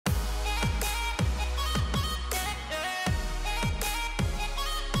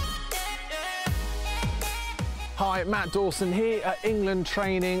Hi, Matt Dawson here at England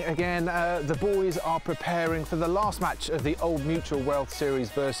training again. The boys are preparing for the last match of the Old Mutual Wealth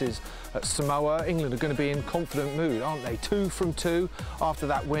Series versus Samoa. England are going to be in confident mood, aren't they? 2 from 2 after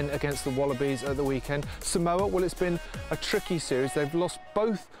that win against the Wallabies at the weekend. Samoa, well, it's been a tricky series. They've lost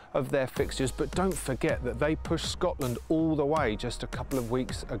both of their fixtures, but don't forget that they pushed Scotland all the way just a couple of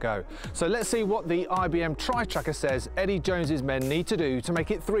weeks ago. So let's see what the IBM Try Tracker says Eddie Jones's men need to do to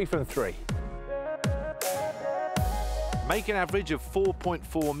make it 3 from 3. Make an average of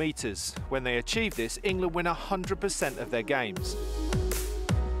 4.4 metres. When they achieve this, England win 100% of their games.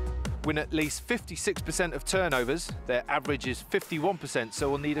 Win at least 56% of turnovers. Their average is 51%, so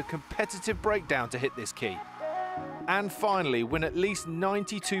we'll need a competitive breakdown to hit this key. And finally, win at least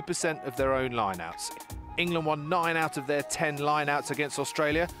 92% of their own lineouts. England won 9 out of their 10 lineouts against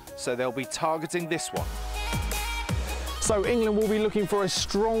Australia, so they'll be targeting this one. So England will be looking for a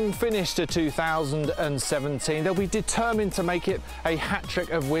strong finish to 2017. They'll be determined to make it a hat-trick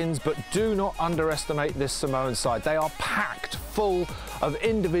of wins, but do not underestimate this Samoan side. They are packed full of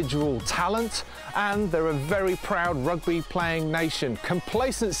individual talent, and they're a very proud rugby-playing nation.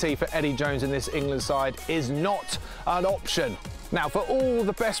 Complacency for Eddie Jones in this England side is not an option. Now, for all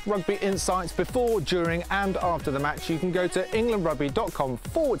the best rugby insights before, during and after the match, you can go to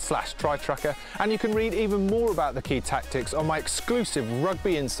englandrugby.com/Try Tracker, and you can read even more about the key tactics on my exclusive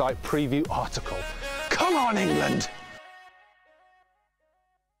Rugby Insight preview article. Come on, England!